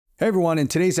Hey everyone, in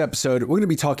today's episode, we're going to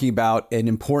be talking about an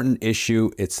important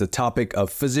issue. It's the topic of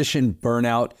physician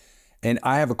burnout. And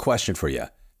I have a question for you.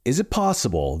 Is it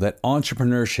possible that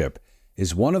entrepreneurship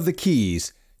is one of the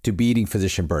keys to beating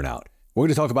physician burnout? We're going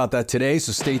to talk about that today,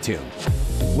 so stay tuned.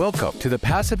 Welcome to the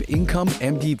Passive Income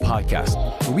MD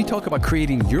podcast, where we talk about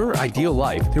creating your ideal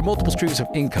life through multiple streams of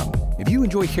income. If you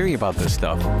enjoy hearing about this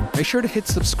stuff, make sure to hit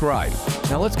subscribe.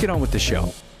 Now let's get on with the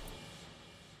show.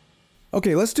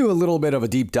 Okay, let's do a little bit of a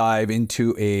deep dive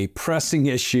into a pressing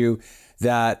issue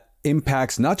that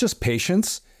impacts not just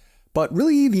patients, but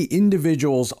really the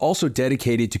individuals also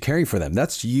dedicated to caring for them.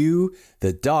 That's you,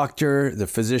 the doctor, the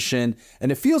physician,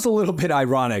 and it feels a little bit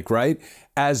ironic, right?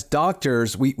 As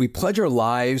doctors, we pledge our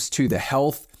lives to the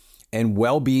health and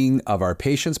well-being of our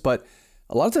patients, but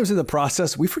a lot of times in the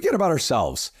process, we forget about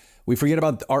ourselves. We forget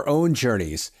about our own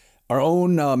journeys, our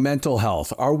own mental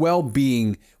health, our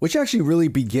well-being, which actually really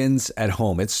begins at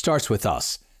home. It starts with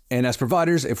us. And as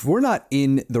providers, if we're not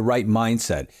in the right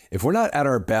mindset, if we're not at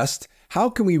our best, how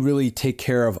can we really take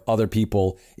care of other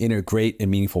people in a great and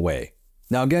meaningful way?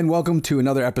 Now, again, welcome to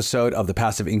another episode of the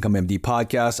Passive Income MD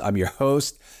podcast. I'm your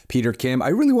host, Peter Kim. I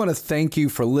really want to thank you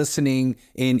for listening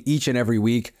in each and every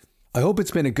week. I hope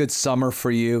it's been a good summer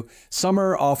for you.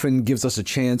 Summer often gives us a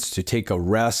chance to take a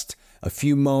rest, a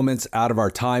few moments out of our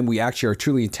time. We actually are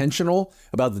truly intentional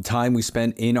about the time we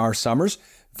spend in our summers.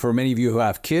 For many of you who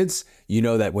have kids, you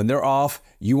know that when they're off,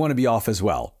 you want to be off as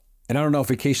well. And I don't know if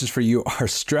vacations for you are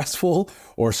stressful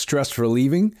or stress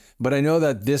relieving, but I know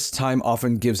that this time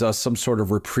often gives us some sort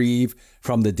of reprieve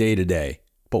from the day to day.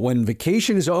 But when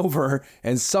vacation is over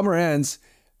and summer ends,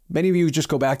 many of you just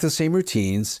go back to the same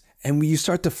routines and you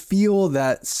start to feel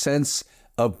that sense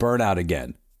of burnout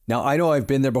again. Now, I know I've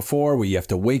been there before where you have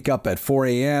to wake up at 4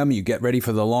 a.m., you get ready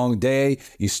for the long day,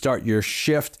 you start your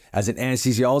shift. As an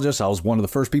anesthesiologist, I was one of the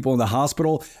first people in the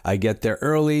hospital. I get there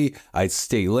early, I'd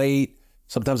stay late.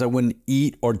 Sometimes I wouldn't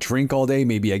eat or drink all day.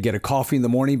 Maybe I'd get a coffee in the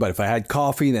morning, but if I had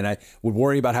coffee, then I would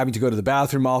worry about having to go to the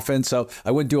bathroom often. So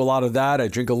I wouldn't do a lot of that.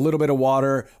 I'd drink a little bit of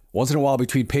water. Once in a while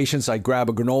between patients, I'd grab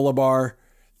a granola bar.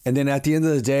 And then at the end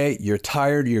of the day, you're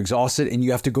tired, you're exhausted, and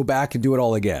you have to go back and do it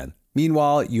all again.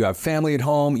 Meanwhile, you have family at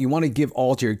home, you want to give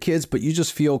all to your kids, but you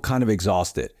just feel kind of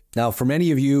exhausted. Now, for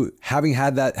many of you, having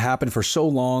had that happen for so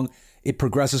long, it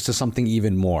progresses to something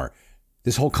even more.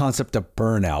 This whole concept of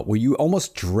burnout, where you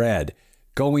almost dread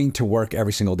going to work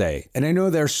every single day. And I know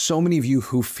there's so many of you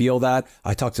who feel that.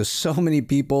 I talk to so many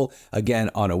people, again,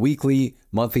 on a weekly,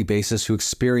 monthly basis who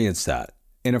experience that.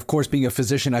 And of course, being a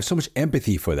physician, I have so much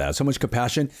empathy for that, so much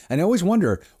compassion. And I always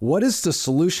wonder, what is the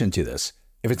solution to this?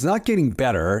 If it's not getting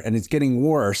better and it's getting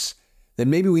worse, then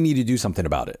maybe we need to do something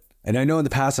about it. And I know in the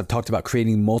past, I've talked about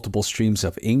creating multiple streams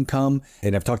of income,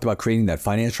 and I've talked about creating that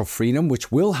financial freedom,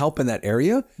 which will help in that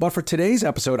area. But for today's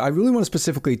episode, I really want to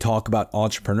specifically talk about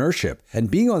entrepreneurship. And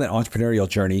being on that entrepreneurial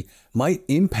journey might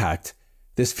impact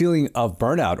this feeling of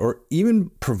burnout or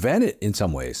even prevent it in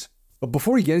some ways. But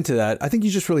before we get into that, I think you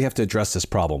just really have to address this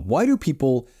problem. Why do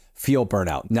people feel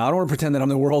burnout? Now, I don't want to pretend that I'm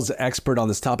the world's expert on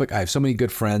this topic. I have so many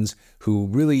good friends who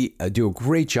really do a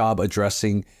great job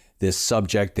addressing this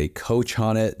subject. They coach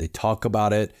on it, they talk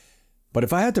about it. But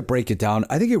if I had to break it down,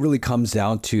 I think it really comes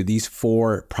down to these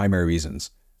four primary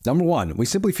reasons. Number one, we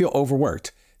simply feel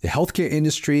overworked. The healthcare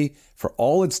industry, for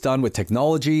all it's done with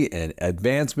technology and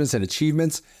advancements and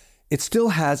achievements, it still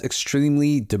has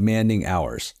extremely demanding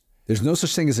hours. There's no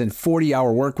such thing as a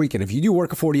 40-hour work week. And if you do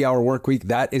work a 40-hour work week,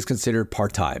 that is considered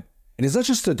part-time. And it's not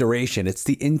just the duration, it's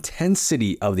the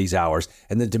intensity of these hours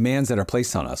and the demands that are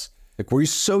placed on us. Like, we're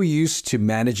so used to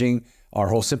managing our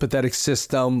whole sympathetic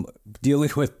system, dealing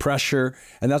with pressure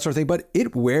and that sort of thing, but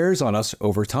it wears on us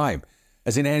over time.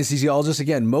 As an anesthesiologist,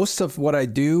 again, most of what I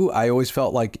do, I always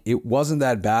felt like it wasn't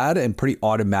that bad and pretty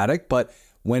automatic, but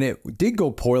when it did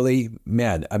go poorly,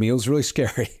 man, it was really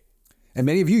scary. And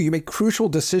many of you make crucial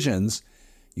decisions.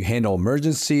 You handle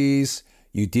emergencies,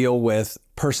 you deal with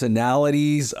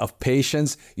personalities of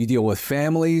patients, you deal with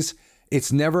families.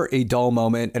 It's never a dull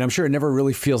moment, and I'm sure it never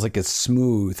really feels like it's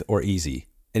smooth or easy.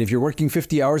 And if you're working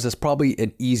 50 hours, that's probably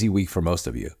an easy week for most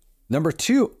of you. Number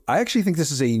two, I actually think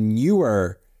this is a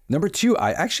newer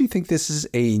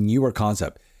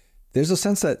concept. There's a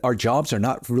sense that our jobs are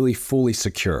not really fully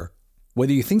secure.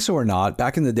 Whether you think so or not,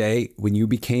 back in the day, when you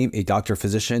became a doctor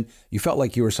physician, you felt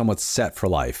like you were somewhat set for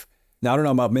life. Now, I don't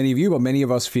know about many of you, but many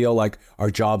of us feel like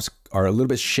our jobs are a little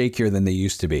bit shakier than they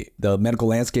used to be. The medical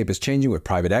landscape is changing with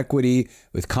private equity,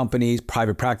 with companies,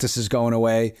 private practices going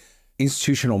away,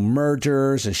 institutional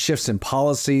mergers and shifts in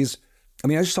policies. I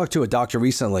just talked to a doctor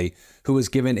recently who was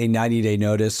given a 90-day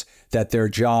notice that their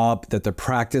job, that their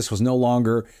practice was no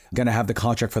longer going to have the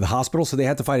contract for the hospital, so they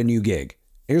had to find a new gig.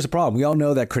 Here's the problem. We all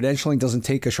know that credentialing doesn't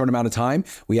take a short amount of time.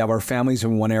 We have our families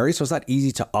in one area, so it's not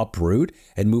easy to uproot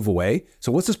and move away.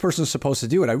 So what's this person supposed to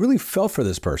do? And I really felt for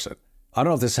this person. I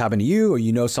don't know if this happened to you or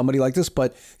you know somebody like this,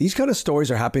 but these kind of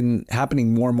stories are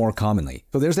happening more and more commonly.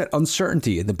 So there's that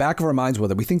uncertainty in the back of our minds,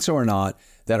 whether we think so or not,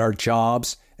 that our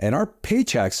jobs and our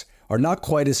paychecks are not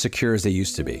quite as secure as they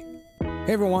used to be.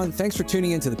 Hey everyone, thanks for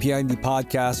tuning into the PIMD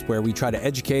podcast, where we try to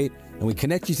educate and we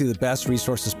connect you to the best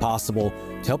resources possible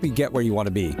to help you get where you want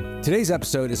to be. Today's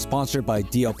episode is sponsored by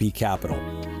DLP Capital.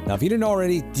 Now, if you didn't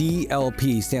already,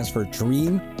 DLP stands for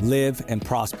Dream, Live, and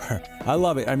Prosper. I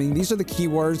love it. I mean, these are the key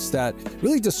words that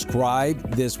really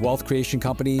describe this wealth creation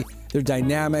company. They're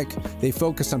dynamic, they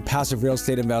focus on passive real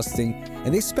estate investing,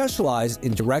 and they specialize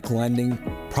in direct lending,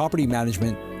 property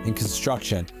management, and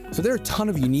construction. So there are a ton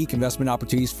of unique investment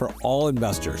opportunities for all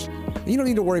investors. You don't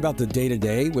need to worry about the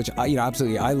day-to-day, which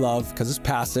absolutely I love because it's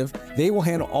passive. They will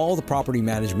handle all the property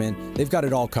management. They've got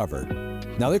it all covered.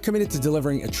 Now they're committed to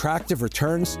delivering attractive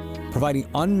returns, providing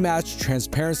unmatched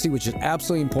transparency, which is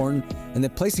absolutely important, and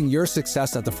then placing your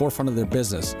success at the forefront of their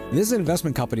business. And this is an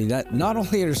investment company that not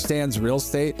only understands real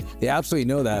estate, they absolutely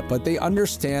know that, but they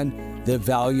understand the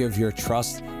value of your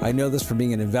trust. I know this from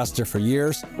being an investor for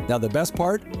years. Now the best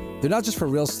part, they're not just for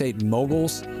real estate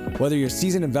moguls. Whether you're a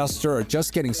seasoned investor or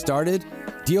just getting started,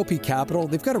 DLP Capital,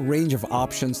 they've got a range of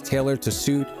options tailored to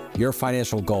suit your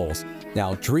financial goals.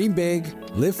 Now, dream big,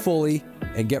 live fully,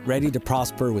 and get ready to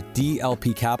prosper with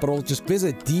DLP Capital. Just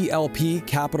visit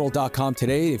dlpcapital.com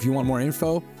today if you want more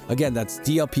info. Again, that's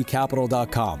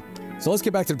dlpcapital.com. So let's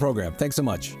get back to the program. Thanks so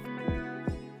much.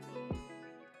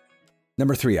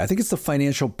 Number 3, I think it's the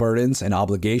financial burdens and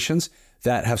obligations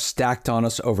that have stacked on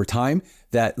us over time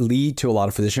that lead to a lot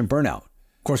of physician burnout.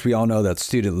 Of course, we all know that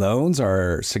student loans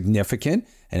are significant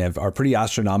and are pretty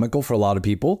astronomical for a lot of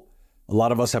people. A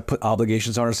lot of us have put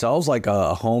obligations on ourselves, like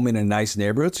a home in a nice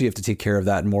neighborhood, so you have to take care of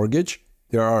that mortgage.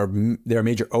 There are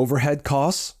major overhead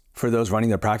costs for those running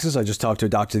their practice. I just talked to a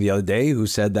doctor the other day who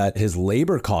said that his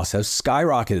labor costs have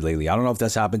skyrocketed lately. I don't know if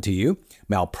that's happened to you.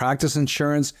 Malpractice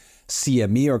insurance,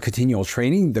 CME or continual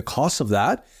training, the cost of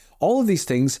that, all of these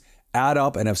things add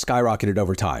up and have skyrocketed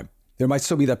over time. There might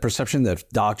still be that perception that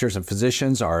doctors and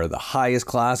physicians are the highest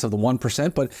class of the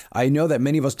 1%, but I know that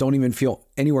many of us don't even feel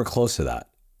anywhere close to that.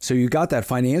 So you got that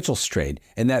financial strain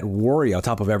and that worry on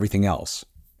top of everything else.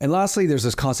 And lastly, there's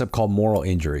this concept called moral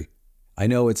injury. I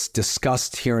know it's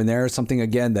discussed here and there. It's something,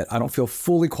 again, that I don't feel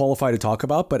fully qualified to talk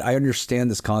about, but I understand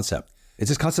this concept. It's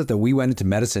this concept that we went into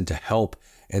medicine to help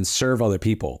and serve other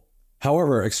people.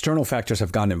 However, external factors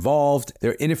have gotten involved.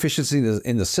 There are inefficiencies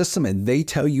in the system, and they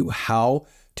tell you how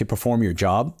to perform your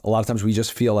job. A lot of times we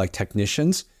just feel like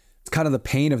technicians. It's kind of the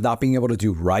pain of not being able to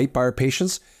do right by our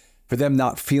patients, for them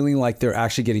not feeling like they're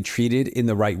actually getting treated in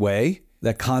the right way,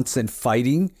 that constant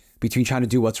fighting between trying to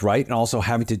do what's right and also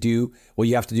having to do what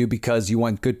you have to do because you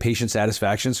want good patient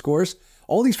satisfaction scores.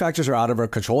 All these factors are out of our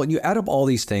control, and you add up all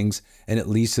these things and it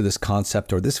leads to this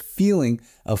concept or this feeling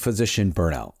of physician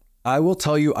burnout. I will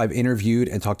tell you, I've interviewed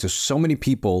and talked to so many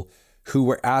people who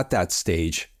were at that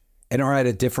stage and are at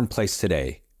a different place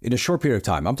today in a short period of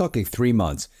time. I'm talking 3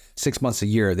 months, 6 months, a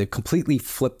year. They've completely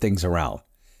flipped things around.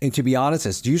 And to be honest,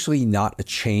 it's usually not a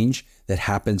change that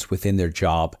happens within their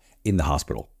job in the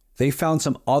hospital. They found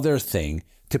some other thing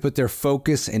to put their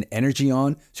focus and energy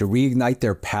on, to reignite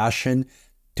their passion,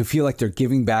 to feel like they're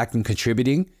giving back and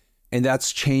contributing. And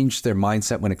that's changed their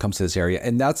mindset when it comes to this area.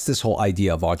 And that's this whole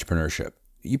idea of entrepreneurship.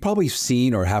 You probably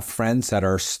seen or have friends that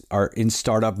are in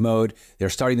startup mode. They're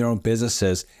starting their own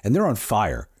businesses and they're on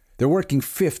fire. They're working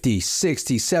 50,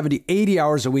 60, 70, 80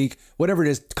 hours a week, whatever it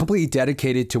is, completely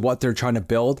dedicated to what they're trying to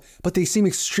build, but they seem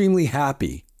extremely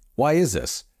happy. Why is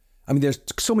this? I mean, there's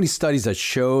so many studies that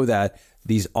show that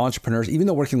these entrepreneurs, even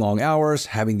though working long hours,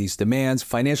 having these demands,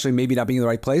 financially maybe not being in the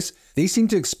right place, they seem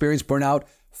to experience burnout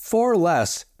far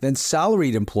less than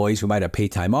salaried employees who might have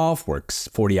paid time off, work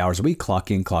 40 hours a week, clock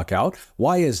in, clock out.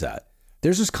 Why is that?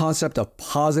 There's this concept of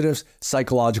positive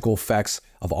psychological effects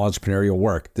of entrepreneurial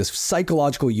work, this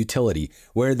psychological utility,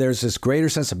 where there's this greater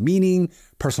sense of meaning,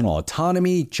 personal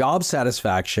autonomy, job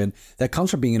satisfaction that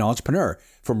comes from being an entrepreneur,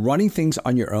 from running things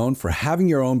on your own, for having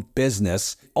your own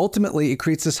business. Ultimately, it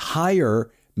creates this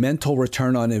higher mental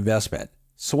return on investment.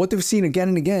 So what they've seen again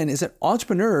and again is that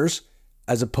entrepreneurs,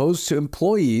 as opposed to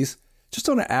employees, just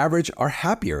on average are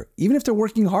happier, even if they're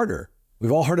working harder.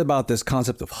 We've all heard about this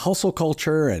concept of hustle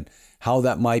culture and how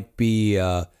that might be,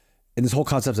 and this whole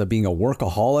concept of being a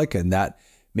workaholic, and that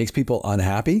makes people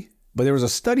unhappy. But there was a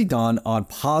study done on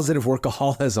positive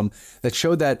workaholism that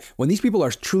showed that when these people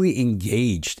are truly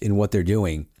engaged in what they're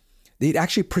doing, It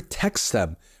actually protects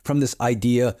them from this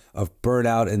idea of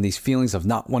burnout and these feelings of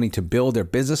not wanting to build their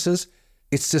businesses.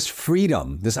 It's this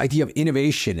freedom, this idea of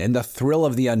innovation and the thrill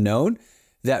of the unknown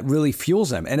that really fuels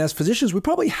them. And as physicians, we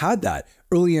probably had that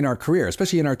early in our career,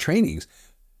 especially in our trainings.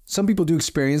 Some people do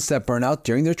experience that burnout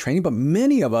during their training, but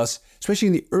many of us, especially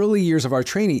in the early years of our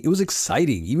training, it was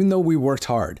exciting, even though we worked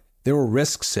hard. There were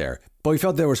risks there, but we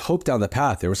felt there was hope down the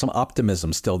path. There was some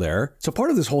optimism still there. So part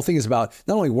of this whole thing is about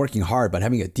not only working hard, but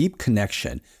having a deep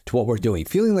connection to what we're doing,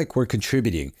 feeling like we're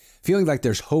contributing, feeling like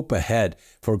there's hope ahead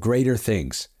for greater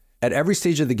things. At every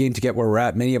stage of the game to get where we're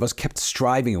at, many of us kept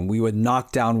striving and we would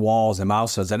knock down walls and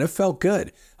milestones, and it felt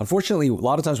good. Unfortunately, a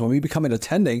lot of times when we become an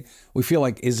attending, we feel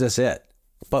like, is this it?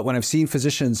 But when I've seen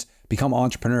physicians become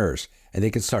entrepreneurs and they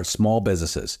can start small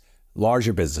businesses,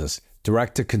 larger business,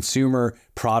 direct-to-consumer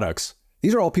products,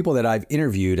 these are all people that I've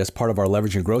interviewed as part of our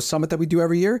Leverage and Growth Summit that we do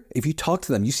every year. If you talk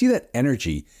to them, you see that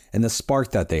energy and the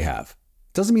spark that they have.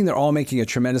 It doesn't mean they're all making a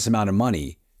tremendous amount of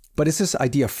money, but it's this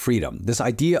idea of freedom, this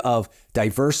idea of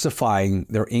diversifying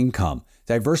their income,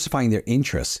 diversifying their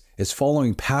interests, is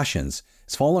following passions,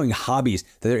 it's following hobbies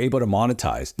that they're able to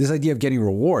monetize. This idea of getting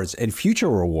rewards and future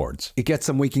rewards. It gets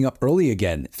them waking up early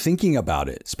again, thinking about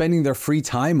it, spending their free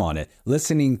time on it,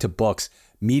 listening to books,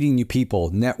 meeting new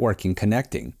people, networking,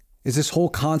 connecting. Is this whole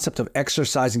concept of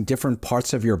exercising different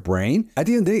parts of your brain. At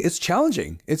the end of the day, it's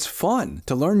challenging. It's fun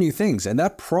to learn new things. And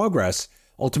that progress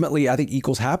ultimately, I think,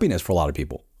 equals happiness for a lot of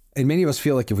people. And many of us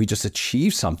feel like if we just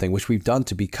achieve something, which we've done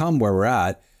to become where we're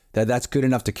at, that's good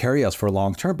enough to carry us for a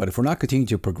long term. But if we're not continuing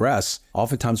to progress,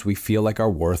 oftentimes we feel like our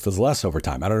worth is less over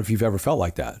time. I don't know if you've ever felt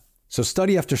like that. So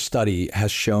study after study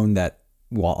has shown that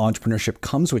while entrepreneurship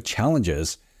comes with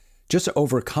challenges, just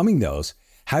overcoming those,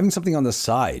 having something on the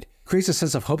side creates a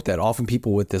sense of hope that often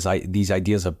people with these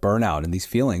ideas of burnout and these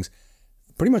feelings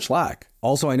pretty much lack.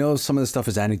 Also, I know some of this stuff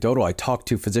is anecdotal. I talk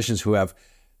to physicians who have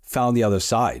found the other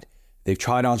side. They've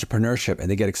tried entrepreneurship and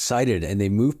they get excited and they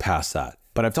move past that.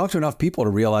 But I've talked to enough people to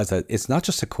realize that it's not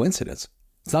just a coincidence.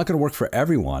 It's not going to work for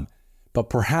everyone, but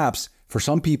perhaps for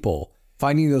some people,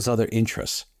 finding those other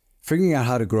interests, figuring out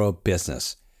how to grow a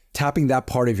business, tapping that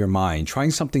part of your mind,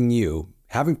 trying something new,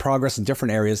 having progress in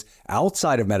different areas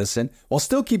outside of medicine while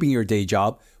still keeping your day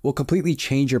job will completely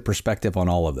change your perspective on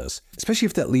all of this, especially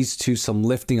if that leads to some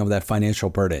lifting of that financial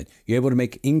burden. You're able to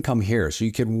make income here so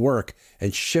you can work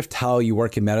and shift how you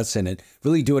work in medicine and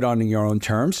really do it on your own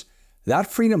terms.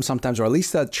 That freedom sometimes, or at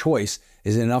least that choice,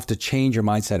 is enough to change your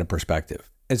mindset and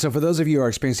perspective. And so for those of you who are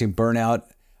experiencing burnout,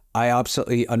 I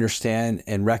absolutely understand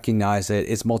and recognize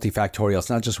that it's multifactorial. It's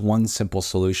not just one simple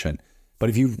solution.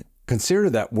 But if you consider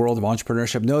that world of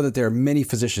entrepreneurship, know that there are many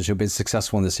physicians who have been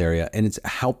successful in this area, and it's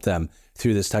helped them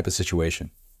through this type of situation.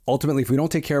 Ultimately, if we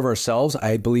don't take care of ourselves,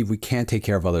 I believe we can't take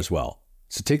care of others well.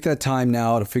 So take that time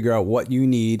now to figure out what you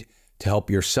need to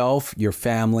help yourself, your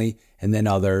family, and then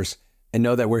others, and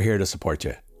know that we're here to support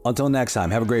you. Until next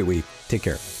time, have a great week. Take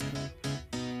care.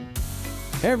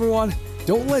 Hey everyone,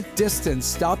 don't let distance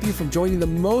stop you from joining the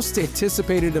most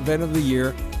anticipated event of the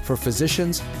year for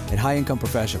physicians and high-income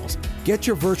professionals. Get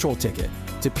your virtual ticket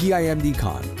to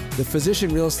PIMDCon, the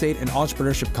Physician Real Estate and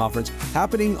Entrepreneurship Conference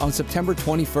happening on September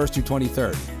 21st through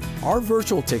 23rd. Our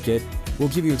virtual ticket will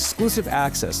give you exclusive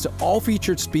access to all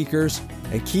featured speakers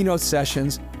and keynote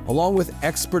sessions, along with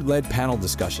expert-led panel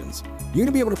discussions. You're going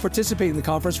to be able to participate in the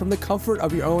conference from the comfort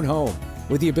of your own home,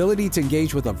 with the ability to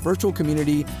engage with a virtual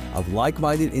community of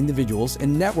like-minded individuals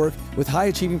and network with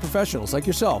high-achieving professionals like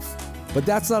yourself. But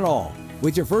that's not all.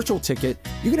 With your virtual ticket,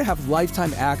 you're going to have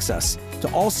lifetime access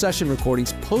to all session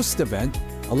recordings post-event,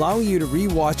 allowing you to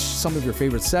re-watch some of your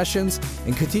favorite sessions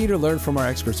and continue to learn from our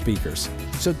expert speakers.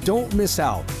 So don't miss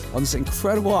out on this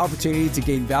incredible opportunity to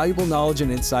gain valuable knowledge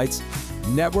and insights,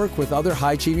 network with other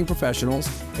high-achieving professionals,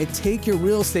 and take your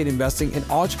real estate investing and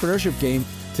entrepreneurship game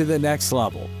to the next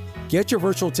level. Get your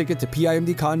virtual ticket to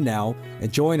PIMDCon now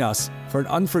and join us for an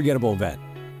unforgettable event.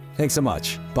 Thanks so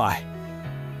much. Bye.